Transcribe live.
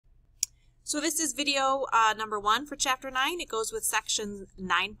So this is video number 1 for chapter 9. It goes with section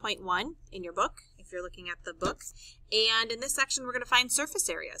 9.1 in your book, if you're looking at the book. And in this section, we're going to find surface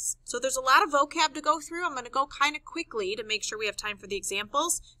areas. So there's a lot of vocab to go through. I'm going to go kind of quickly to make sure we have time for the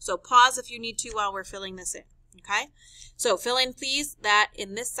examples. So pause if you need to while we're filling this in. Okay? So fill in, please, that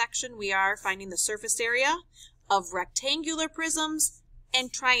in this section, we are finding the surface area of rectangular prisms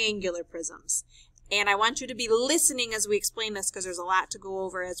and triangular prisms. And I want you to be listening as we explain this because there's a lot to go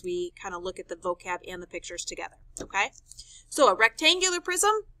over as we kind of look at the vocab and the pictures together, okay? So a rectangular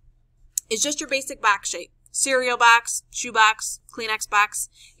prism is just your basic box shape. Cereal box, shoe box, Kleenex box.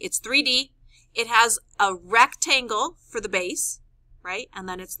 It's 3D. It has a rectangle for the base, right? And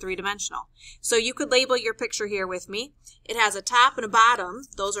then it's three-dimensional. So you could label your picture here with me. It has a top and a bottom.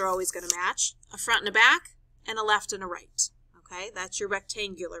 Those are always going to match. A front and a back, and a left and a right. Okay, that's your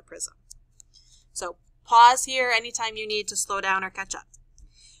rectangular prism. So pause here anytime you need to slow down or catch up.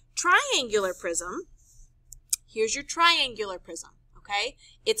 Triangular prism, here's your triangular prism, okay?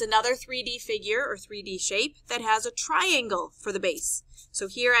 It's another 3D figure or 3D shape that has a triangle for the base. So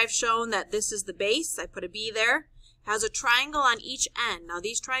here I've shown that this is the base. I put a B there. Has a triangle on each end. Now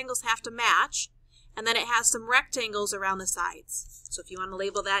these triangles have to match, and then it has some rectangles around the sides. So if you want to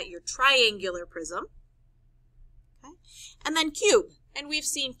label that your triangular prism. Okay? And then cube. And we've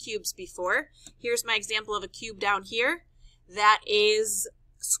seen cubes before. Here's my example of a cube down here. That is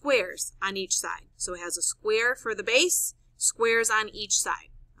squares on each side. So it has a square for the base, squares on each side.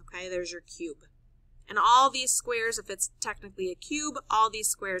 Okay, there's your cube. And all these squares, if it's technically a cube, all these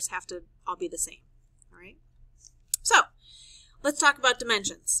squares have to all be the same. All right? So, let's talk about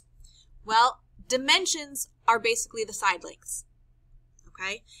dimensions. Well, dimensions are basically the side lengths.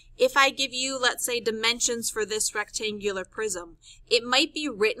 Okay? If I give you, let's say, dimensions for this rectangular prism, it might be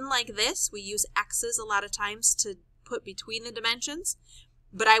written like this. We use X's a lot of times to put between the dimensions,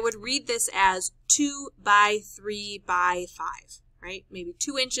 but I would read this as 2 by 3 by 5, right? Maybe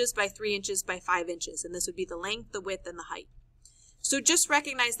 2 inches by 3 inches by 5 inches, and this would be the length, the width, and the height. So just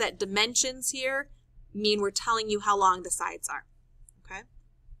recognize that dimensions here mean we're telling you how long the sides are, okay?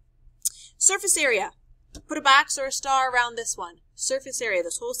 Surface area. Put a box or a star around this one. Surface area.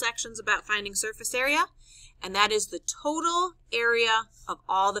 This whole section's about finding surface area, and that is the total area of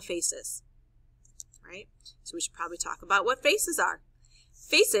all the faces, right? So we should probably talk about what faces are.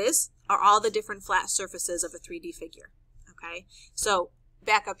 Faces are all the different flat surfaces of a 3D figure, okay? So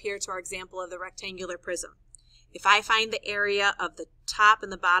back up here to our example of the rectangular prism. If I find the area of the top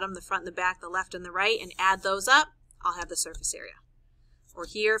and the bottom, the front and the back, the left and the right, and add those up, I'll have the surface area. Or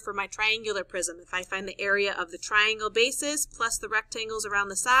here for my triangular prism, if I find the area of the triangle bases plus the rectangles around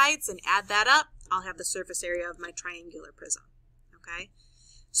the sides and add that up, I'll have the surface area of my triangular prism. Okay?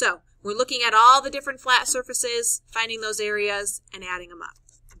 So we're looking at all the different flat surfaces, finding those areas, and adding them up.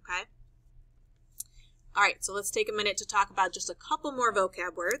 Okay? All right, so let's take a minute to talk about just a couple more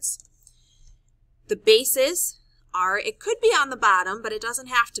vocab words. The bases are, it could be on the bottom, but it doesn't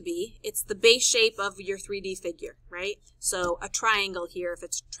have to be. It's the base shape of your 3D figure, right? So a triangle here if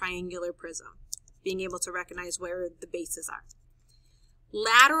it's triangular prism, being able to recognize where the bases are.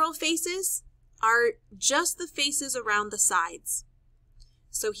 Lateral faces are just the faces around the sides.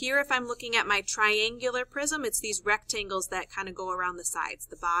 So here if I'm looking at my triangular prism, it's these rectangles that kind of go around the sides,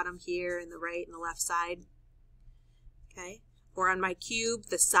 the bottom here and the right and the left side. Okay? Or on my cube,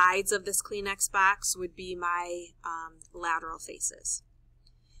 the sides of this Kleenex box would be my lateral faces.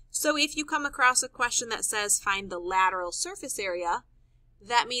 So if you come across a question that says find the lateral surface area,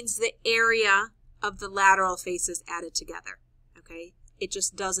 that means the area of the lateral faces added together. Okay? It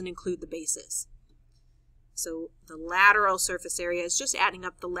just doesn't include the bases. So the lateral surface area is just adding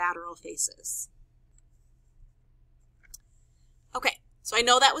up the lateral faces. Okay, so I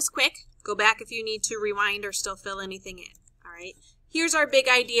know that was quick. Go back if you need to rewind or still fill anything in. All right, here's our big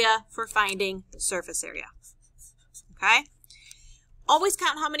idea for finding surface area. Okay, always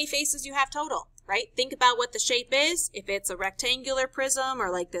count how many faces you have total, right? Think about what the shape is. If it's a rectangular prism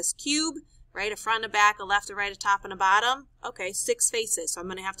or like this cube, right? A front, a back, a left, a right, a top, and a bottom. Okay, 6 faces. So I'm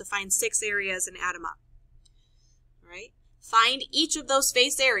going to have to find 6 areas and add them up. All right, find each of those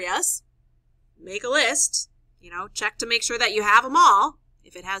face areas. Make a list. You know, check to make sure that you have them all.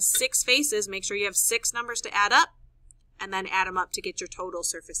 If it has 6 faces, make sure you have 6 numbers to add up, and then add them up to get your total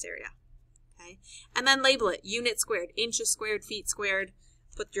surface area. Okay? And then label it, units squared, inches squared, feet squared.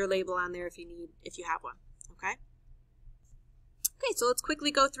 Put your label on there if you have one. Okay? Okay, so let's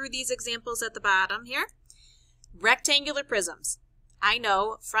quickly go through these examples at the bottom here. Rectangular prisms. I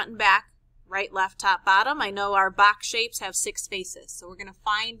know front and back, right, left, top, bottom. I know our box shapes have 6 faces. So we're going to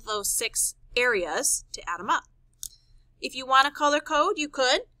find those 6 areas to add them up. If you want a color code, you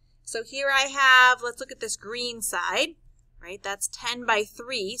could. So here I have, let's look at this green side, right? That's 10 by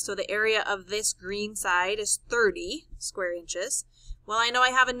 3, so the area of this green side is 30 square inches. Well, I know I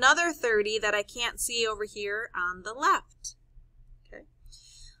have another 30 that I can't see over here on the left. Okay.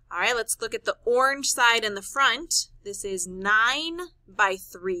 All right, let's look at the orange side in the front. This is 9 by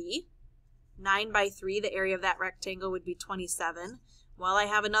 3. 9 by 3, the area of that rectangle would be 27. Well, I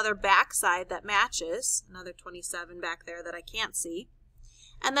have another back side that matches, another 27 back there that I can't see.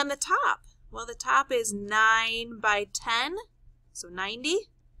 And then the top, well, the top is 9 by 10, so 90.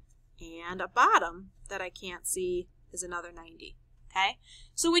 And a bottom that I can't see is another 90. Okay,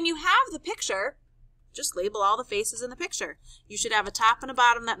 so when you have the picture, just label all the faces in the picture. You should have a top and a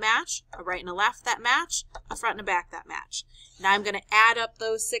bottom that match, a right and a left that match, a front and a back that match. Now I'm going to add up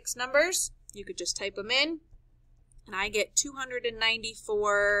those 6 numbers. You could just type them in, and I get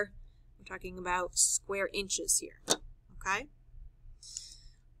 294, I'm talking about square inches here. Okay?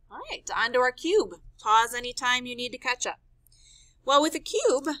 All right, on to our cube. Pause anytime you need to catch up. Well, with a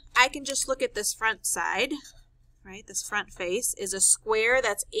cube, I can just look at this front side. Right, this front face is a square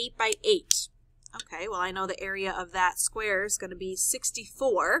that's 8 by 8. Okay, well, I know the area of that square is going to be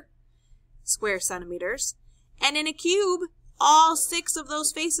 64 square centimeters. And in a cube, all 6 of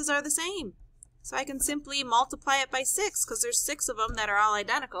those faces are the same. So I can simply multiply it by 6 because there's 6 of them that are all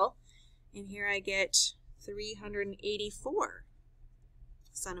identical. And here I get 384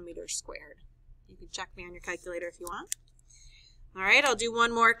 centimeters squared. You can check me on your calculator if you want. All right, I'll do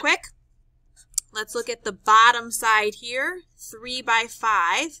one more quick. Let's look at the bottom side here, 3 by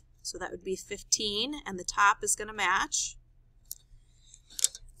 5, so that would be 15, and the top is going to match.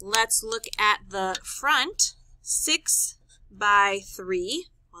 Let's look at the front, 6 by 3,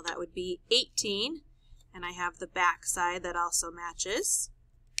 well, that would be 18, and I have the back side that also matches.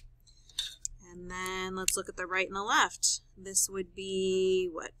 And then let's look at the right and the left. This would be,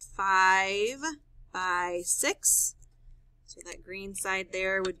 what, 5 by 6, so that green side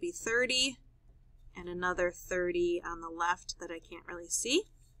there would be 30. And another 30 on the left that I can't really see.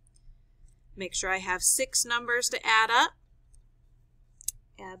 Make sure I have 6 numbers to add up.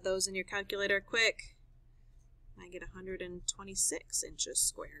 Add those in your calculator quick. I get 126 inches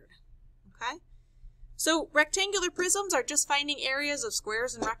squared. Okay? So rectangular prisms are just finding areas of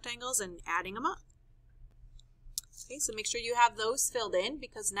squares and rectangles and adding them up. Okay, so make sure you have those filled in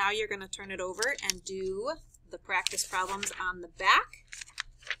because now you're going to turn it over and do the practice problems on the back.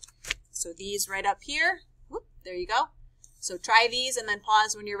 So these right up here, whoop, there you go. So try these and then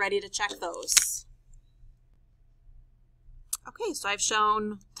pause when you're ready to check those. Okay, so I've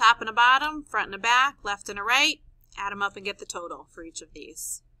shown top and a bottom, front and a back, left and a right. Add them up and get the total for each of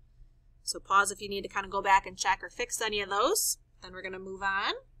these. So pause if you need to kind of go back and check or fix any of those. Then we're going to move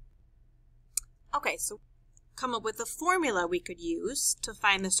on. Okay, so come up with a formula we could use to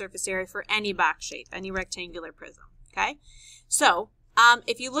find the surface area for any box shape, any rectangular prism. Okay, so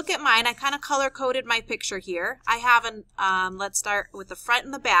if you look at mine, I kind of color-coded my picture here. I have let's start with the front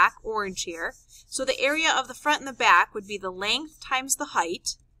and the back, orange here. So the area of the front and the back would be the length times the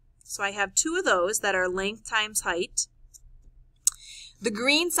height. So I have 2 of those that are length times height. The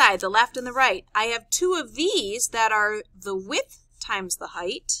green side, the left and the right, I have 2 of these that are the width times the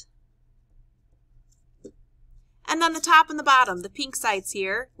height. And then the top and the bottom, the pink sides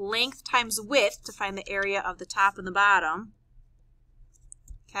here, length times width to find the area of the top and the bottom.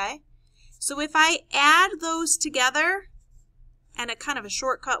 Okay, so if I add those together, and a kind of a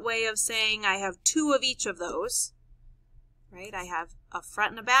shortcut way of saying I have 2 of each of those, right? I have a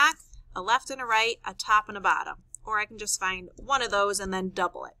front and a back, a left and a right, a top and a bottom. Or I can just find one of those and then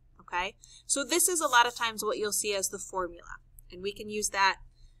double it, okay? So this is a lot of times what you'll see as the formula. And we can use that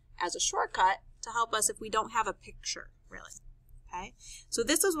as a shortcut to help us if we don't have a picture, really, okay? So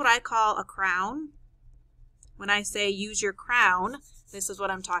this is what I call a crown. When I say use your crown, this is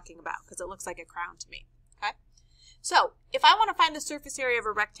what I'm talking about because it looks like a crown to me, okay? So if I want to find the surface area of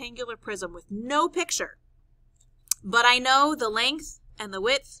a rectangular prism with no picture, but I know the length and the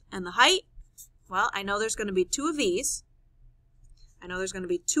width and the height, well, I know there's going to be 2 of these. I know there's going to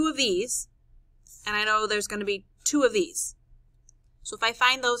be 2 of these. And I know there's going to be 2 of these. So if I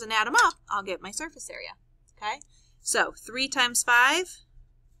find those and add them up, I'll get my surface area, okay? So 3 times 5,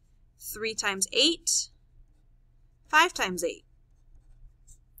 3 times 8, 5 times 8.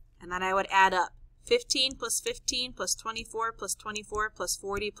 And then I would add up 15 plus 15 plus 24 plus 24 plus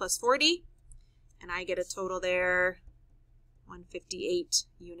 40 plus 40. And I get a total there, 158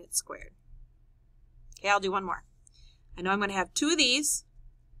 units squared. Okay, I'll do one more. I know I'm going to have 2 of these,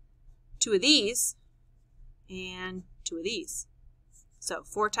 2 of these, and 2 of these. So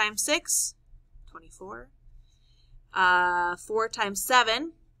 4 times 6, 24. 4 times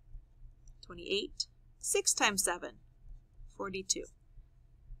 7, 28. 6 times 7, 42.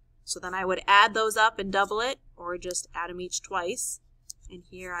 So then I would add those up and double it, or just add them each twice. And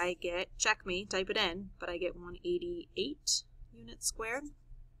here I get, check me, type it in, but I get 188 units squared.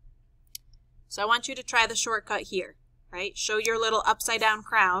 So I want you to try the shortcut here, right? Show your little upside down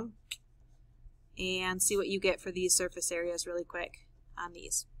crown and see what you get for these surface areas really quick on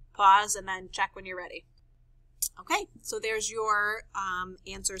these. Pause and then check when you're ready. Okay, so there's your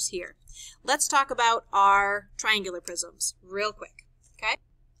answers here. Let's talk about our triangular prisms real quick, okay?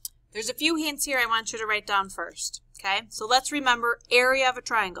 There's a few hints here I want you to write down first, okay? So let's remember area of a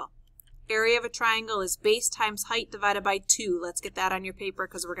triangle. Area of a triangle is base times height divided by 2. Let's get that on your paper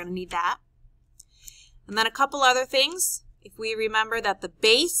because we're going to need that. And then a couple other things. If we remember that the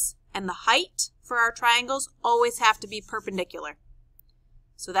base and the height for our triangles always have to be perpendicular.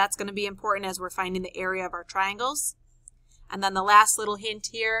 So that's going to be important as we're finding the area of our triangles. And then the last little hint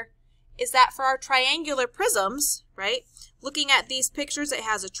here is that for our triangular prisms, right, looking at these pictures, it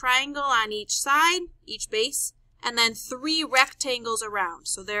has a triangle on each side, each base, and then 3 rectangles around.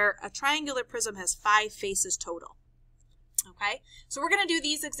 So a triangular prism has 5 faces total. Okay, so we're going to do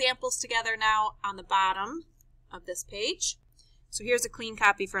these examples together now on the bottom of this page. So here's a clean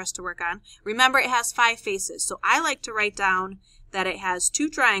copy for us to work on. Remember, it has 5 faces. So I like to write down that it has 2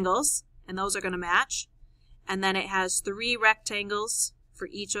 triangles, and those are going to match. And then it has 3 rectangles for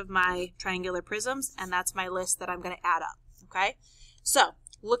each of my triangular prisms, and that's my list that I'm going to add up. Okay, so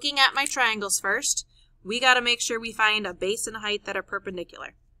looking at my triangles first, we got to make sure we find a base and a height that are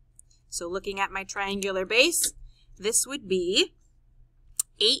perpendicular. So looking at my triangular base, this would be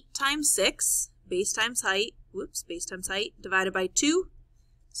 8 times 6, base times height, divided by 2.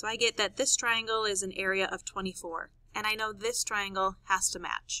 So I get that this triangle is an area of 24. And I know this triangle has to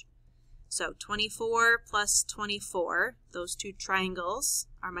match. So 24 plus 24, those 2 triangles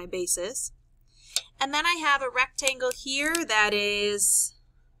are my bases. And then I have a rectangle here that is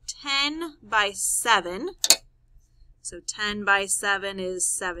 10 by 7. So 10 by 7 is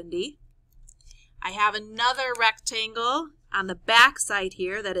 70. I have another rectangle on the back side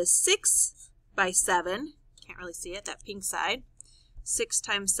here that is 6 by 7. Can't really see it, that pink side. 6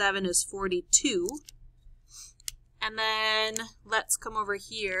 times 7 is 42. And then let's come over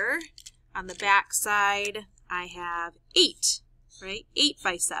here. On the back side, I have 8, right? 8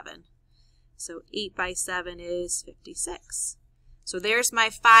 by 7. So 8 by 7 is 56. So there's my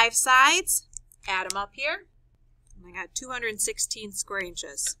 5 sides. Add them up here. And I got 216 square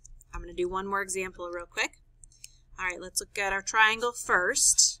inches. I'm going to do one more example real quick. All right, let's look at our triangle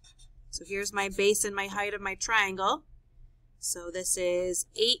first. So here's my base and my height of my triangle. So this is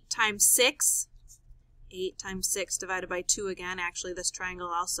 8 times 6. 8 times 6 divided by 2 again. Actually, this triangle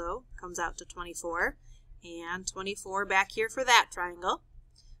also comes out to 24. And 24 back here for that triangle.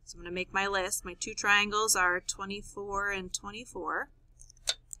 So I'm going to make my list. My 2 triangles are 24 and 24.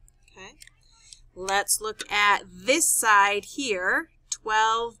 Okay. Let's look at this side here,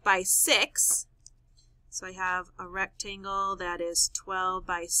 12 by 6. So I have a rectangle that is 12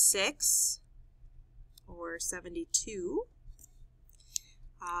 by 6, or 72.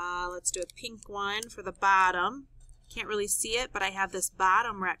 Let's do a pink one for the bottom. Can't really see it, but I have this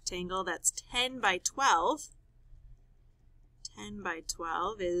bottom rectangle that's 10 by 12. 10 by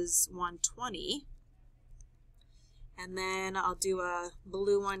 12 is 120. And then I'll do a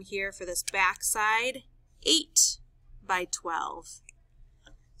blue one here for this back side, 8 by 12.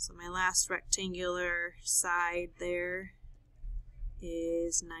 So my last rectangular side there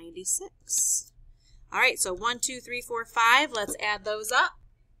is 96. All right, so 1, 2, 3, 4, 5. Let's add those up.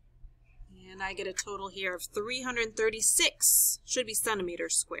 And I get a total here of 336, should be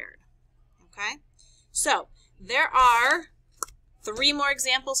centimeters squared. Okay, so there are 3 more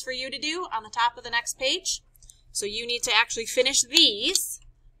examples for you to do on the top of the next page. So you need to actually finish these,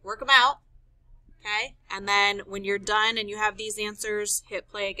 work them out, okay? And then when you're done and you have these answers, hit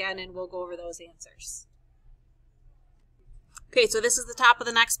play again and we'll go over those answers. Okay, so this is the top of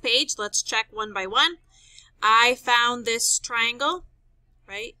the next page. Let's check one by one. I found this triangle,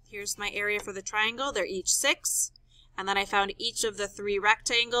 right? Here's my area for the triangle. They're each 6. And then I found each of the 3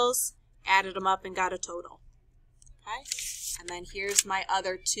 rectangles, added them up and got a total. Okay? And then here's my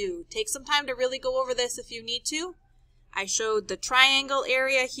other 2. Take some time to really go over this if you need to. I showed the triangle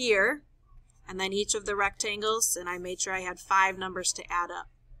area here, and then each of the rectangles, and I made sure I had 5 numbers to add up.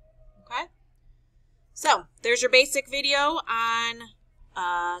 Okay? So, there's your basic video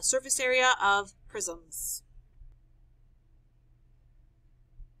on surface area of prisms.